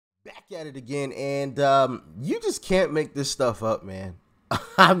Back at it again, and you just can't make this stuff up, man.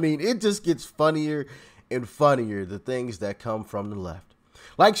 I mean, it just gets funnier and funnier, the things that come from the left.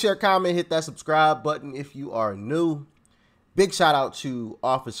 Like, share, comment, hit that subscribe button if you are new. Big shout out to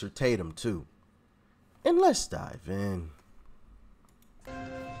Officer Tatum, too. And let's dive in.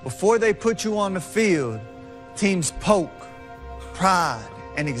 Before they put you on the field, teams poke, prod,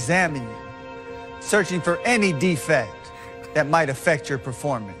 and examine you, searching for any defect that might affect your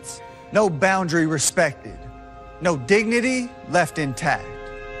performance. No boundary respected. No dignity left intact.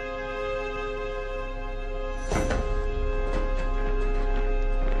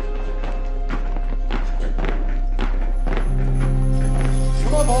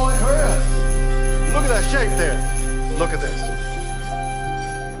 Come on, boy, hurry up. Look at that shape there. Look at this.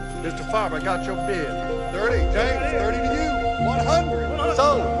 Mr. Farber, I got your bid. 30, James, 30 to you. 100.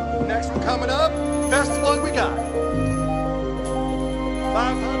 So, next one coming up, best one we got.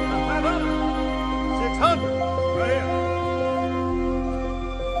 500, 600. Right here.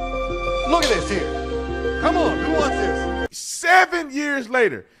 Look at this here. Come on, who wants this? 7 years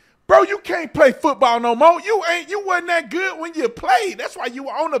later. Bro, you can't play football no more. You wasn't that good when you played. That's why you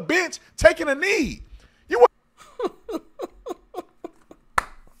were on the bench taking a knee.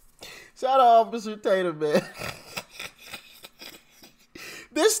 Shout out Officer Tatum, man.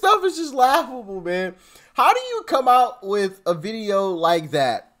 This stuff is just laughable, man. How do you come out with a video like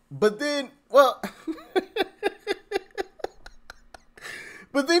that? But then, well,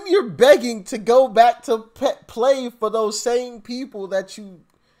 but then you're begging to go back to play for those same people that you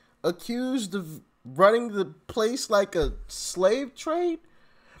accused of running the place like a slave trade?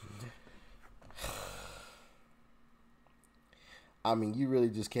 I mean, you really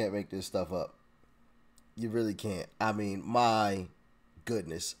just can't make this stuff up. You really can't. I mean, my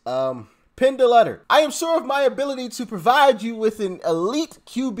goodness. Pinned a letter. I am sure of my ability to provide you with an elite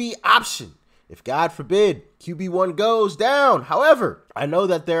QB option if, God forbid, QB1 goes down. However, I know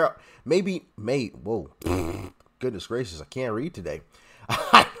that there whoa, goodness gracious, I can't read today.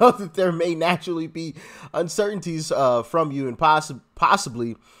 I know that there may naturally be uncertainties from you and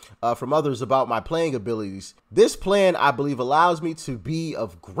possibly from others about my playing abilities. This plan, I believe, allows me to be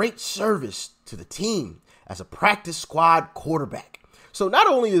of great service to the team as a practice squad quarterback. So not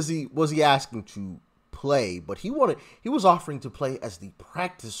only was he asking to play, but he was offering to play as the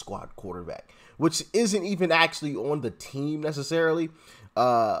practice squad quarterback, which isn't even actually on the team necessarily.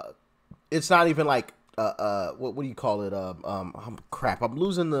 It's not even like what do you call it? Crap. I'm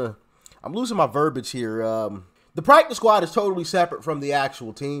losing my verbiage here. The practice squad is totally separate from the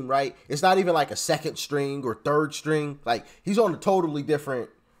actual team, right? It's not even like a second string or third string. Like, he's on a totally different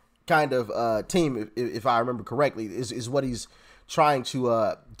kind of team, if I remember correctly, is what he's trying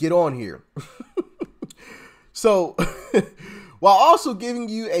to get on here. So, while also giving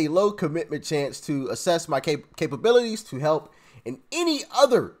you a low commitment chance to assess my capabilities to help in any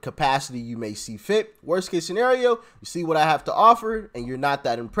other capacity you may see fit. Worst case scenario, you see what I have to offer and you're not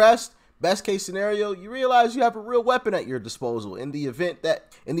that impressed. Best case scenario, you realize you have a real weapon at your disposal in the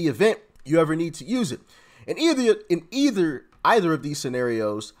event you ever need to use it. In either of these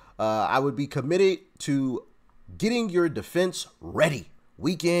scenarios, I would be committed to getting your defense ready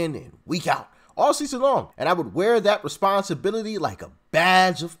week in and week out, all season long, and I would wear that responsibility like a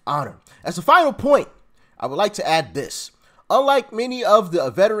badge of honor. As a final point, I would like to add this. Unlike many of the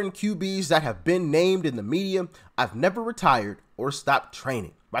veteran QBs that have been named in the media, I've never retired or stopped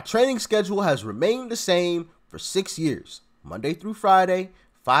training. My training schedule has remained the same for 6 years, Monday through Friday,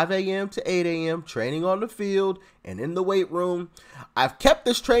 5 a.m. to 8 a.m., training on the field and in the weight room. I've kept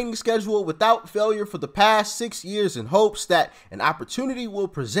this training schedule without failure for the past 6 years in hopes that an opportunity will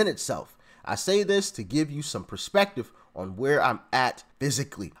present itself. I say this to give you some perspective on where I'm at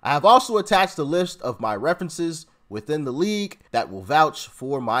physically. I have also attached a list of my references within the league that will vouch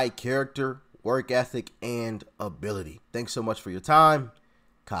for my character, work ethic, and ability. Thanks so much for your time,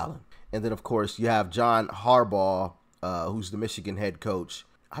 Colin. And then, of course, you have John Harbaugh, who's the Michigan head coach.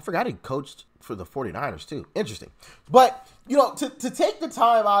 I forgot he coached for the 49ers too. Interesting. But, you know, to take the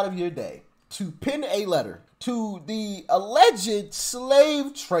time out of your day to pin a letter to the alleged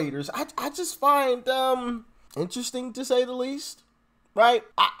slave traders, I just find interesting, to say the least. Right?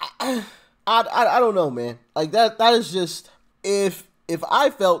 I don't know, man. Like, that is just, if I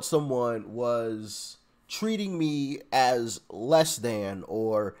felt someone was treating me as less than,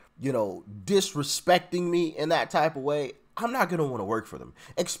 or, you know, disrespecting me in that type of way, I'm not going to want to work for them,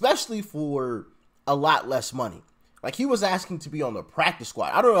 especially for a lot less money. Like, he was asking to be on the practice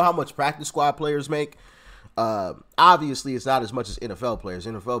squad. I don't know how much practice squad players make. Obviously, it's not as much as NFL players.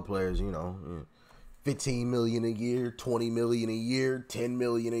 NFL players, you know, $15 million a year, $20 million a year, $10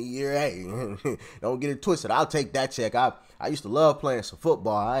 million a year. Hey, don't get it twisted. I'll take that check. I used to love playing some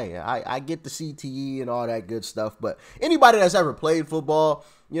football. I get the CTE and all that good stuff. But anybody that's ever played football,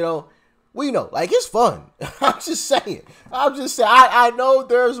 you know, we know, like, it's fun. I'm just saying. I know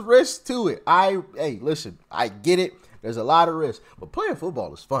there's risk to it. Hey, listen, I get it. There's a lot of risk, but playing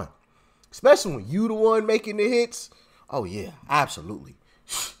football is fun, especially when you the one making the hits. Oh yeah, absolutely.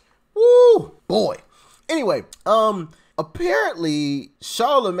 Woo, boy. Anyway, apparently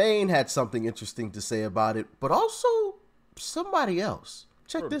Charlemagne had something interesting to say about it, but also somebody else.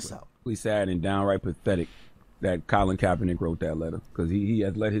 Check this out. Really sad and downright pathetic that Colin Kaepernick wrote that letter, because he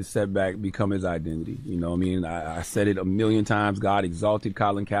has let his setback become his identity. You know what I mean? I said it a million times. God exalted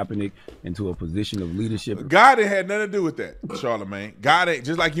Colin Kaepernick into a position of leadership. God ain't had nothing to do with that, Charlemagne. God ain't,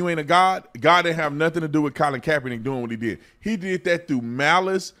 just like you ain't a God, God didn't have nothing to do with Colin Kaepernick doing what he did. He did that through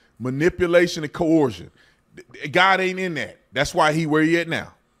malice, manipulation, and coercion. God ain't in that. That's why he where he at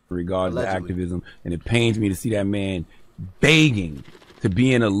now. Regarding to activism, and it pains me to see that man begging to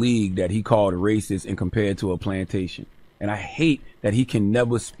be in a league that he called racist and compared to a plantation. And I hate that he can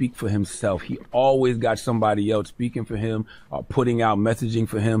never speak for himself. He always got somebody else speaking for him or putting out messaging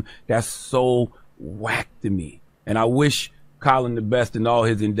for him. That's so whack to me. And I wish Colin the best in all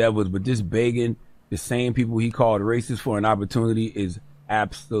his endeavors, but just begging the same people he called racist for an opportunity is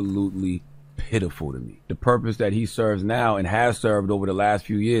absolutely pitiful to me. The purpose that he serves now and has served over the last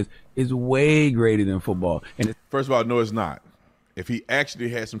few years is way greater than football. And first of all, no, it's not. If he actually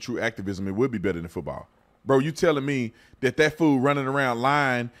had some true activism, it would be better than football. Bro, you telling me that fool running around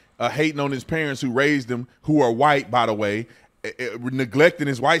lying, hating on his parents who raised him, who are white, by the way, neglecting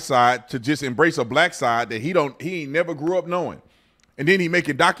his white side to just embrace a black side that he ain't never grew up knowing. And then he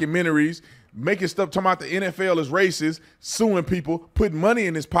making documentaries, making stuff talking about the NFL is racist, suing people, putting money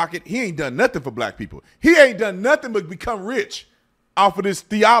in his pocket. He ain't done nothing for black people. He ain't done nothing but become rich off of this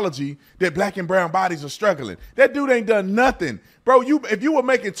theology that black and brown bodies are struggling. That dude ain't done nothing. Bro, if you were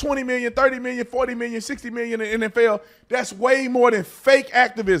making 20 million, 30 million, 40 million, 60 million in the NFL, that's way more than fake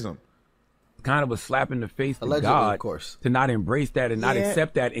activism. Kind of a slap in the face to Allegedly, God, of course, to not embrace that and not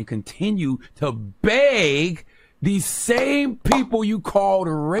accept that and continue to beg these same people you called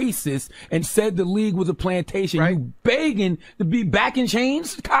racist and said the league was a plantation. Right. You begging to be back in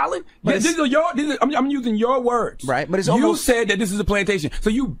chains, Colin? Yeah, I'm using your words. Right, but it's you almost said that this is a plantation, so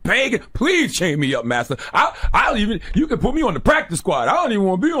you begging, please chain me up, master. You can put me on the practice squad. I don't even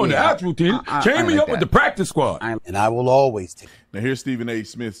want to be on the actual team. Chain me up with the practice squad. And I will always take. Now here's Stephen A.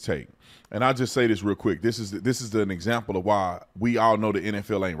 Smith's take, and I'll just say this real quick. This is an example of why we all know the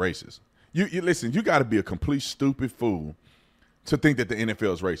NFL ain't racist. You listen, you got to be a complete stupid fool to think that the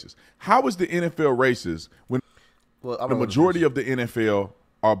NFL is racist. How is the NFL racist when the majority of the NFL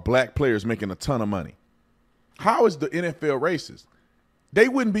are black players making a ton of money? How is the NFL racist? They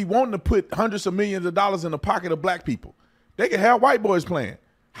wouldn't be wanting to put hundreds of millions of dollars in the pocket of black people. They could have white boys playing.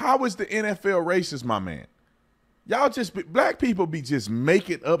 How is the NFL racist, my man? Y'all black people be just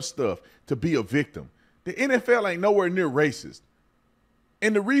making up stuff to be a victim. The NFL ain't nowhere near racist.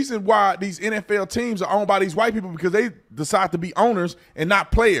 And the reason why these NFL teams are owned by these white people because they decide to be owners and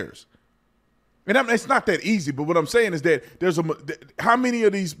not players. And it's not that easy, but what I'm saying is that how many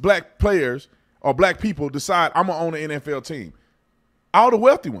of these black players or black people decide I'm going to own an NFL team? All the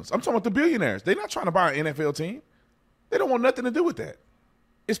wealthy ones. I'm talking about the billionaires. They're not trying to buy an NFL team. They don't want nothing to do with that.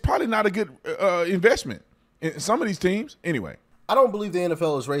 It's probably not a good investment in some of these teams. Anyway. I don't believe the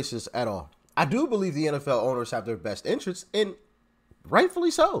NFL is racist at all. I do believe the NFL owners have their best interests, and rightfully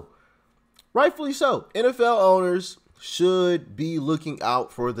so. Rightfully so. NFL owners should be looking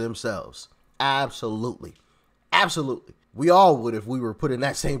out for themselves. Absolutely. Absolutely. We all would if we were put in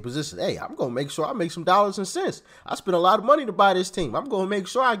that same position. Hey, I'm going to make sure I make some dollars and cents. I spent a lot of money to buy this team. I'm going to make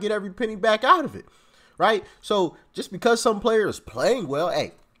sure I get every penny back out of it. Right? So just because some player is playing well,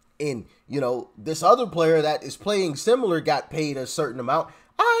 hey, and, this other player that is playing similar got paid a certain amount,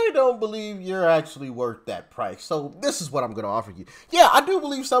 I don't believe you're actually worth that price. So this is what I'm going to offer you. Yeah, I do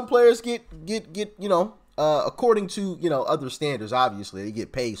believe some players get according to, other standards, obviously, they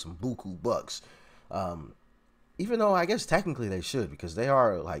get paid some buku bucks. Even though I guess technically they should, because they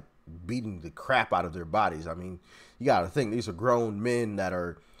are like beating the crap out of their bodies. I mean, you got to think these are grown men that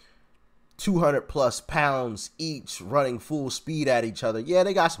are 200 plus pounds each running full speed at each other. Yeah,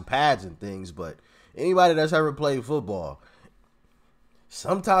 they got some pads and things, but anybody that's ever played football,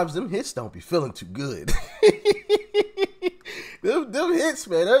 sometimes them hits don't be feeling too good. them hits,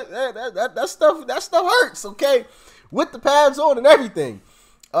 man, that stuff hurts, okay? With the pads on and everything.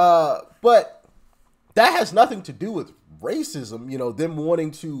 But that has nothing to do with racism, them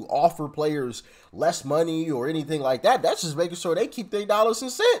wanting to offer players less money or anything like that. That's just making sure they keep their dollars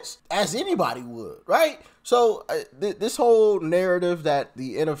and cents, as anybody would, right? So this whole narrative that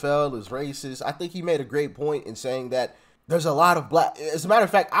the NFL is racist, I think he made a great point in saying that there's a lot of black. As a matter of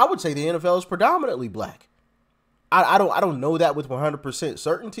fact, I would say the NFL is predominantly black. I don't know that with 100%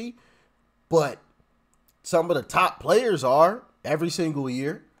 certainty, but some of the top players are every single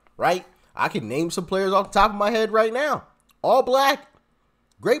year, right? I can name some players off the top of my head right now. All black.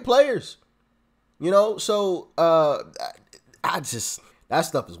 Great players. So that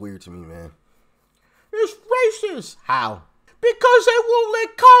stuff is weird to me, man. It's racist. How? Because they won't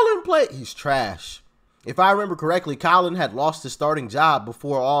let Colin play. He's trash. If I remember correctly, Colin had lost his starting job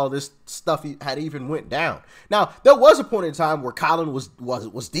before all this stuff had even went down. Now, there was a point in time where Colin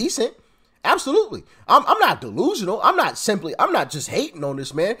was decent. Absolutely. I'm not delusional. I'm not just hating on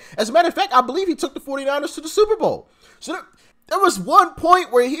this man. As a matter of fact, I believe he took the 49ers to the Super Bowl. So there was one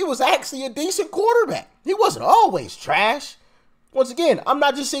point where he was actually a decent quarterback. He wasn't always trash. Once again, I'm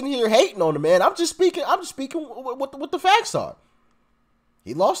not just sitting here hating on the man. I'm just speaking what the facts are.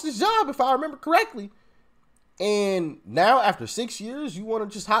 He lost his job, if I remember correctly. And now, after 6 years, you want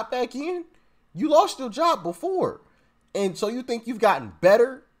to just hop back in? You lost your job before. And so you think you've gotten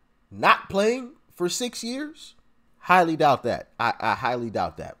better not playing for 6 years? Highly doubt that. I highly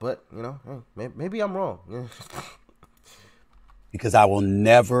doubt that. But, maybe I'm wrong. Because I will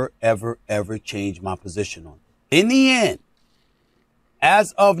never, ever, ever change my position on it. In the end,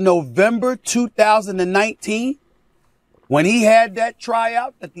 as of November 2019, when he had that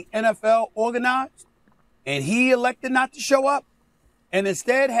tryout that the NFL organized, and he elected not to show up, and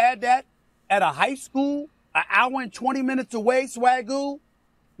instead had that at a high school, an hour and 20 minutes away, Swagoo,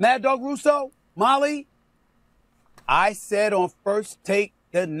 Mad Dog Russo, Molly, I said on First Take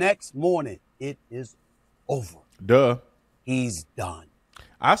the next morning, it is over. Duh. He's done.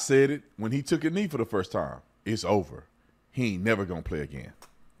 I said it when he took a knee for the first time. It's over. He ain't never going to play again.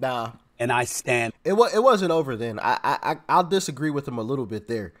 Nah. And I stand. It wasn't over then. I'll disagree with him a little bit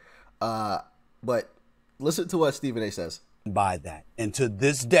there. But listen to what Stephen A. says. By that. And to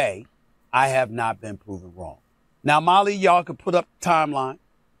this day, I have not been proven wrong. Now, Molly, y'all could put up the timeline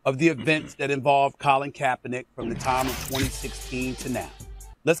of the events that involved Colin Kaepernick from the time of 2016 to now.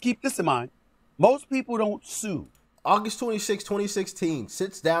 Let's keep this in mind. Most people don't sue. August 26, 2016,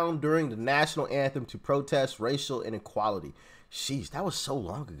 sits down during the national anthem to protest racial inequality. Sheesh, that was so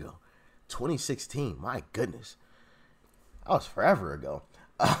long ago. 2016, my goodness. That was forever ago.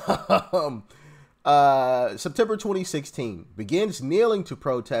 September 2016, begins kneeling to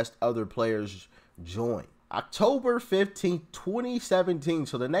protest, other players join. October 15th, 2017,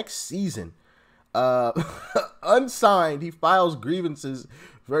 so the next season, unsigned, he files grievances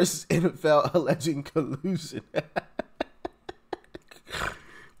versus NFL alleging collusion.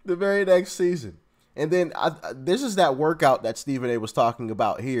 The very next season. And then this is that workout that Stephen A. was talking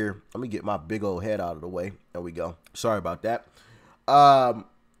about here. Let me get my big old head out of the way. There we go. Sorry about that.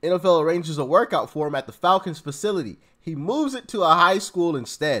 NFL arranges a workout for him at the Falcons facility. He moves it to a high school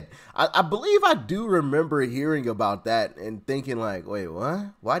instead. I believe I do remember hearing about that and thinking like, wait, what?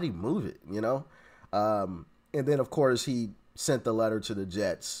 Why'd he move it? And then, of course, he sent the letter to the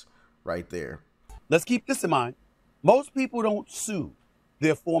Jets right there. Let's keep this in mind. Most people don't sue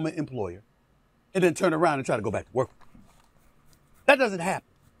their former employer and then turn around and try to go back to work. That doesn't happen.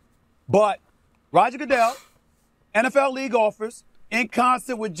 But Roger Goodell, NFL league offers, in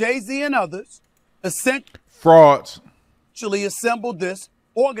concert with Jay-Z and others, frauds, actually assembled this,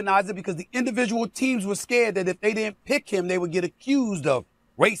 organized it because the individual teams were scared that if they didn't pick him, they would get accused of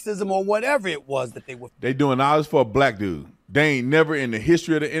racism or whatever it was that they were. They doing all this for a black dude. They ain't never in the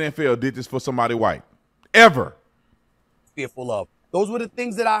history of the NFL did this for somebody white. Ever. Fearful of. Those were the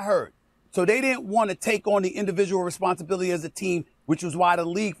things that I heard. So they didn't want to take on the individual responsibility as a team, which was why the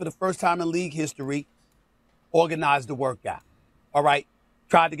league, for the first time in league history, organized the workout. All right.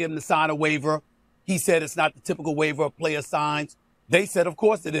 Tried to get him to sign a waiver. He said it's not the typical waiver a player signs. They said, of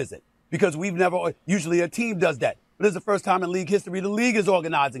course it isn't, because we've never, usually a team does that. But this is the first time in league history the league is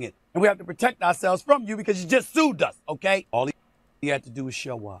organizing it. And we have to protect ourselves from you because you just sued us, okay? All he had to do was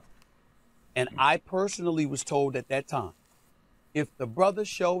show up. And I personally was told at that time, if the brother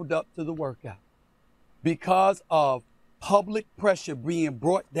showed up to the workout because of public pressure being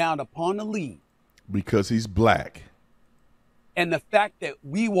brought down upon the league. Because he's black. And the fact that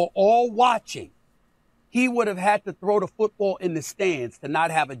we were all watching, he would have had to throw the football in the stands to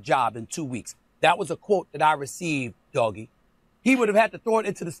not have a job in 2 weeks. That was a quote that I received, Doggy. He would have had to throw it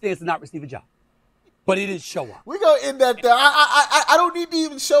into the stands to not receive a job. But he didn't show up. We're gonna end that there. I don't need to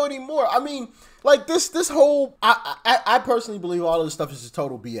even show anymore. I mean, like this whole I personally believe all of this stuff is just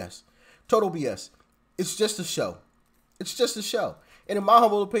total BS. Total BS. It's just a show. It's just a show. And in my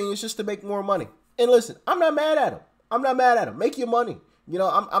humble opinion, it's just to make more money. And listen, I'm not mad at him. I'm not mad at him. Make your money. You know,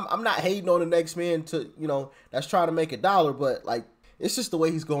 I'm not hating on the next man to, you know, that's trying to make $1, but like it's just the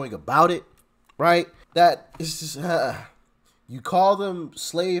way he's going about it, right? That it's just you call them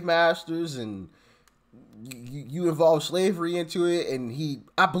slave masters and you involve slavery into it, and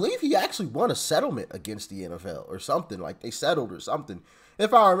I believe he actually won a settlement against the NFL or something, like they settled or something.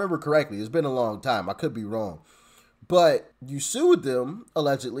 If I remember correctly, it's been a long time. I could be wrong. But you sued them,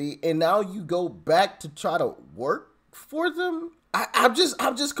 allegedly, and now you go back to try to work for them? I'm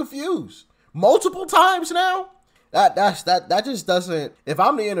just confused. Multiple times now? That just doesn't. If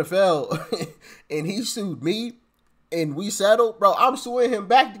I'm the NFL and he sued me and we settled, bro, I'm suing him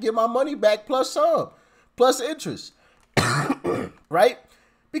back to get my money back plus some. Plus interest. Right?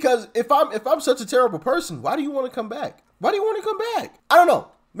 Because if I'm such a terrible person, why do you want to come back? Why do you want to come back? I don't know.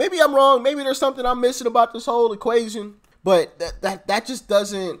 Maybe I'm wrong. Maybe there's something I'm missing about this whole equation. But that just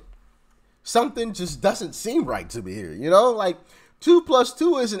doesn't, something just doesn't seem right to me here. You know, like 2 +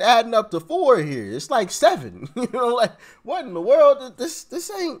 2 isn't adding up to 4 here. It's like 7. You know, like what in the world?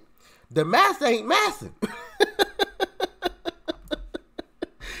 This ain't, the math ain't mathing.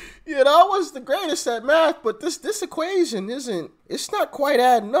 You know, I was the greatest at math, but this equation it's not quite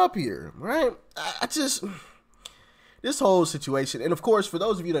adding up here, right? This whole situation, and of course, for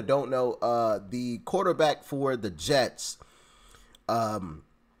those of you that don't know, the quarterback for the Jets, Aaron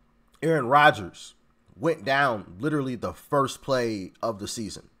Rodgers, went down literally the first play of the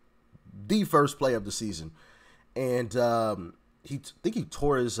season. The first play of the season. And I think he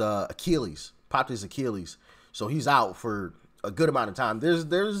tore his Achilles, popped his Achilles. So he's out for a good amount of time.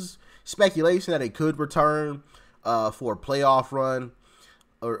 There's speculation that he could return for a playoff run,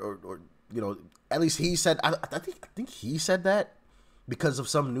 or you know, at least he said. I think he said that because of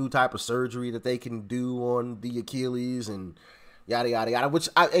some new type of surgery that they can do on the Achilles and yada yada yada. Which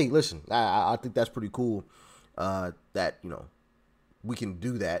listen, I think that's pretty cool. That, you know, we can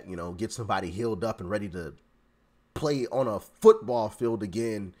do that. You know, get somebody healed up and ready to play on a football field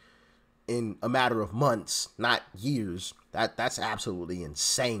again in a matter of months, not years. That's absolutely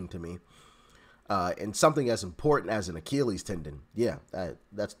insane to me. And something as important as an Achilles tendon, yeah,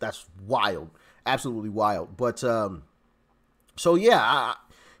 that's wild, absolutely wild. But so yeah,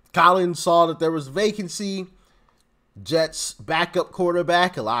 Colin saw that there was a vacancy. Jets backup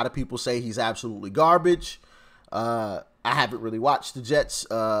quarterback. A lot of people say he's absolutely garbage. I haven't really watched the Jets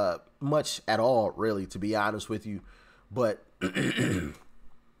much at all, really, to be honest with you. But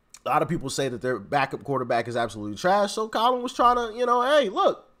a lot of people say that their backup quarterback is absolutely trash. So Colin was trying to, you know, hey,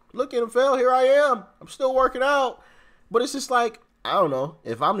 look, NFL, here I am. I'm still working out. But it's just like, I don't know.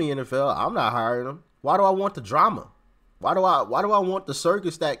 If I'm the NFL, I'm not hiring him. Why do I want the drama? Why do I want the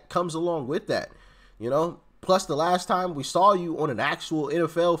circus that comes along with that? You know? Plus, the last time we saw you on an actual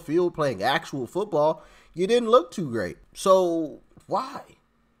NFL field playing actual football, you didn't look too great. So, why?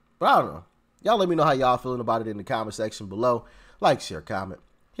 But I don't know. Y'all let me know how y'all feeling about it in the comment section below. Like, share, comment.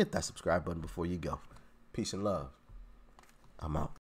 Hit that subscribe button before you go. Peace and love. I'm out.